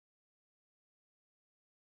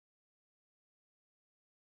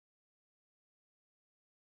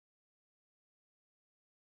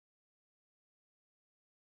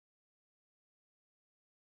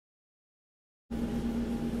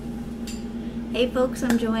Hey folks,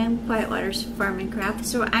 I'm Joanne, Quietwater's Farm and Craft.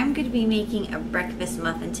 So I'm going to be making a breakfast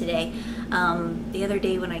muffin today. The other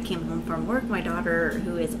day when I came home from work, my daughter,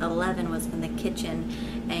 who is 11, was in the kitchen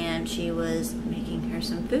and she was making her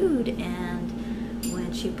some food, and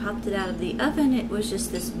when she popped it out of the oven, it was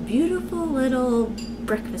just this beautiful little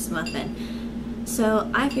breakfast muffin. So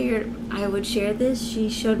I figured I would share this. She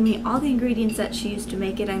showed me all the ingredients that she used to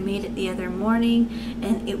make it. I made it the other morning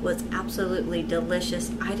and it was absolutely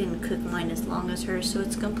delicious. I didn't cook mine as long as hers, so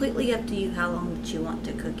it's completely up to you how long that you want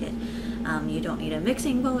to cook it. You don't need a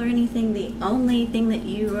mixing bowl or anything. The only thing that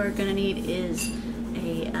you are going to need is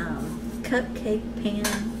a cupcake pan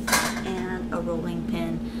and a rolling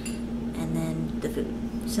pin, and then the food.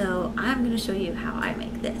 So I'm going to show you how I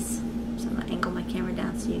make this. So I'm going to angle my camera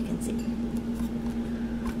down so you can see.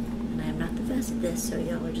 I'm not the best at this, so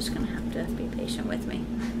y'all are just going to have to be patient with me.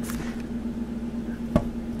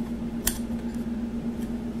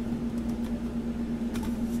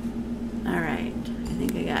 Alright, I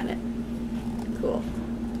think I got it. Cool.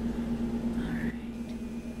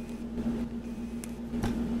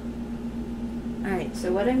 Alright,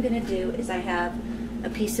 so what I'm going to do is I have a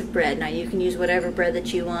piece of bread. Now you can use whatever bread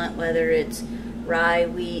that you want, whether it's rye,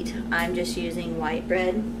 wheat. I'm just using white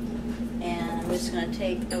bread. And I'm just going to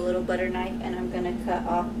take a little butter knife and I'm going to cut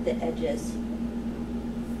off the edges.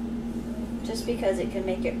 Just because it can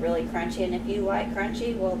make it really crunchy, and if you like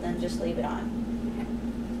crunchy, well then just leave it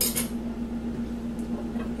on.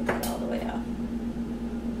 Get that all the way off.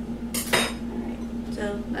 Alright,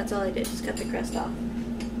 so that's all I did, just cut the crust off.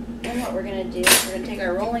 Then what we're going to do is we're going to take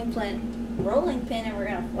our rolling pin and we're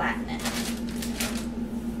going to flatten it.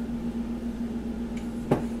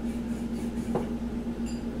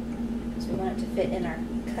 To fit in our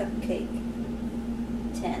cupcake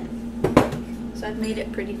tin. So I've made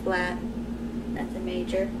it pretty flat, nothing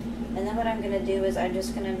major. And then what I'm going to do is I'm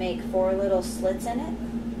just going to make 4 little slits in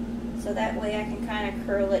it, so that way I can kind of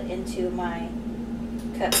curl it into my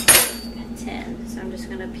cupcake tin. So I'm just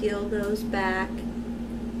going to peel those back,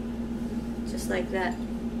 just like that.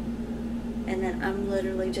 And then I'm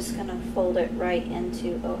literally just going to fold it right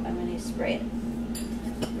into, oh, I'm going to spray it.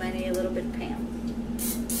 I need a little bit of Pam.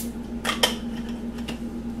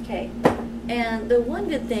 Okay, and the one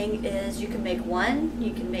good thing is you can make 1,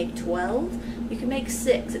 you can make 12, you can make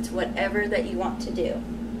 6. It's whatever that you want to do.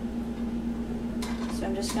 So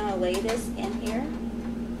I'm just going to lay this in here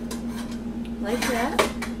like that.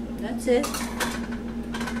 That's it.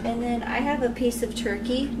 And then I have a piece of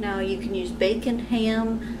turkey. Now you can use bacon,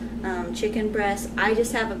 ham, chicken breast. I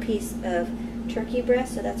just have a piece of turkey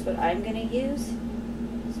breast, so that's what I'm going to use.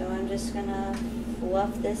 So I'm just going to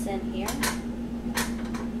fluff this in here.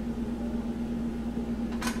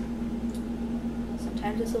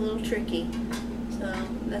 Sometimes it's a little tricky, so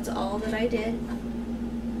that's all that I did.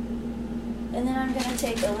 And then I'm going to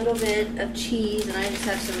take a little bit of cheese, and I just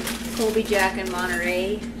have some Colby Jack and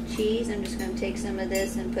Monterey cheese. I'm just going to take some of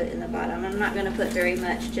this and put it in the bottom. I'm not going to put very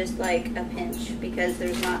much, just like a pinch, because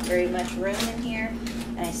there's not very much room in here,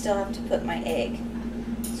 and I still have to put my egg.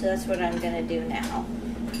 So that's what I'm going to do now.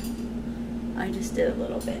 I just did a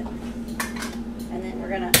little bit. And then we're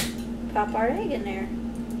going to pop our egg in there.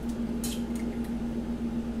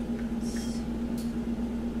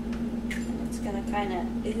 Kind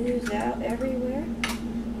of ooze out everywhere.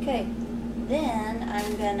 Okay, then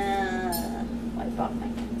I'm gonna wipe off my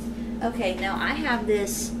hands. Okay, now I have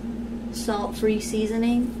this salt-free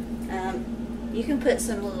seasoning. You can put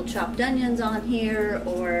some little chopped onions on here,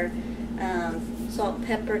 or salt and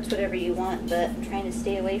pepper. It's whatever you want, but I'm trying to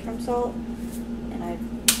stay away from salt, and I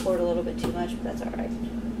poured a little bit too much, but that's alright.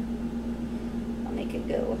 I'll make it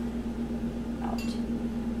go out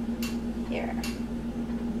here.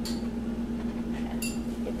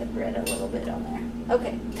 The bread a little bit on there.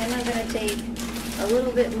 Okay, then I'm going to take a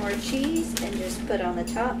little bit more cheese and just put on the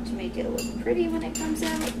top to make it look pretty when it comes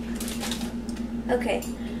out. Okay,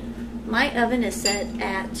 my oven is set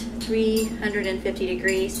at 350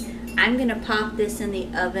 degrees. I'm going to pop this in the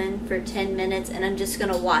oven for 10 minutes and I'm just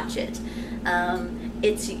going to watch it.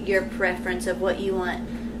 It's your preference of what you want.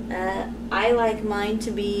 I like mine to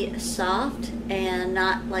be soft and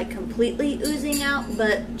not like completely oozing out,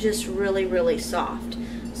 but just really, really soft.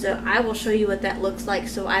 So I will show you what that looks like,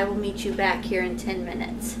 so I will meet you back here in 10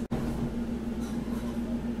 minutes.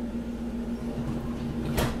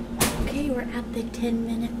 Okay, we're at the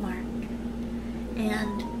 10-minute mark,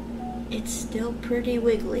 and it's still pretty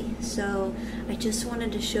wiggly, so I just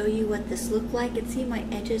wanted to show you what this looked like. And see, my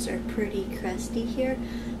edges are pretty crusty here,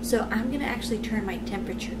 so I'm going to actually turn my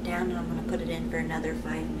temperature down, and I'm going to put it in for another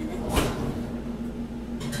 5 minutes.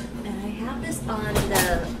 And I have this on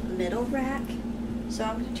the middle rack, So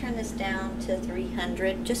I'm going to turn this down to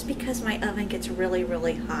 300 just because my oven gets really,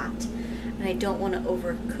 really hot and I don't want to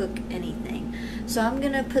overcook anything. So I'm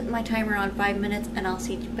going to put my timer on 5 minutes and I'll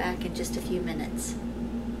see you back in just a few minutes.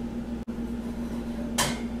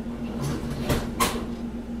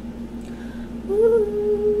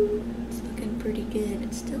 Ooh, it's looking pretty good.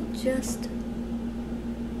 It's still just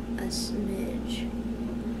a smidge.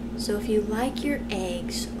 So if you like your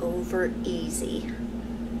eggs over easy,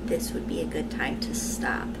 this would be a good time to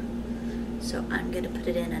stop. So I'm going to put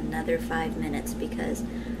it in another 5 minutes because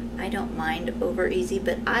I don't mind over easy,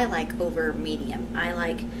 but I like over medium.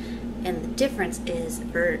 And the difference is,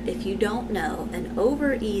 for if you don't know, an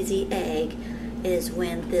over easy egg is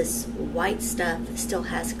when this white stuff still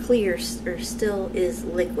has clear or still is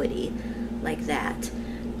liquidy like that.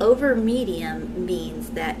 Over medium means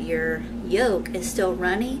that your yolk is still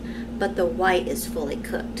runny, but the white is fully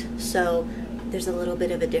cooked. So there's a little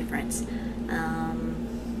bit of a difference.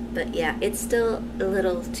 But yeah, it's still a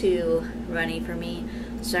little too runny for me.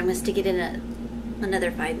 So I'm going to stick it in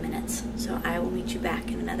another 5 minutes. So I will meet you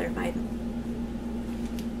back in another 5 minutes.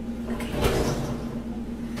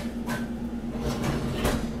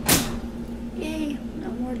 Yay, no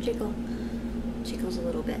more jiggle. Jiggles a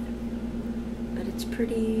little bit. But it's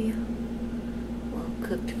pretty well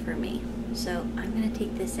cooked for me. So I'm going to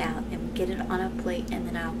take this out and get it on a plate, and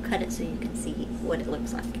then I'll cut it so you can see what it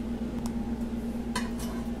looks like.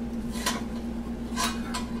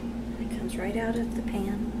 It comes right out of the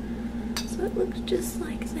pan. So it looks just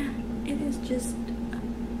like that. It is just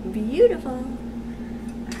beautiful.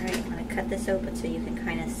 Alright, I'm going to cut this open so you can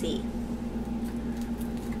kind of see.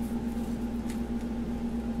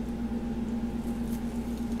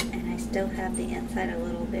 And I still have the inside a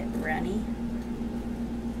little bit runny.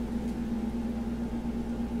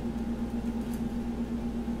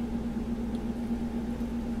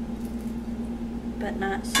 But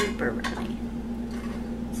not super runny.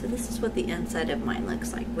 So this is what the inside of mine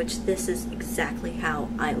looks like, which this is exactly how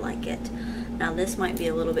I like it. Now this might be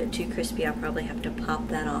a little bit too crispy. I'll probably have to pop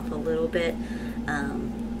that off a little bit.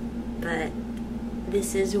 But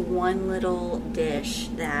this is one little dish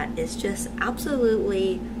that is just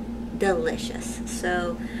absolutely delicious.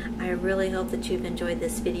 So I really hope that you've enjoyed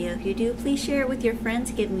this video. If you do, please share it with your friends.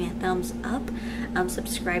 Give me a thumbs up.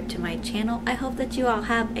 Subscribe to my channel. I hope that you all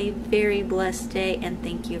have a very blessed day, and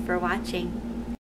thank you for watching.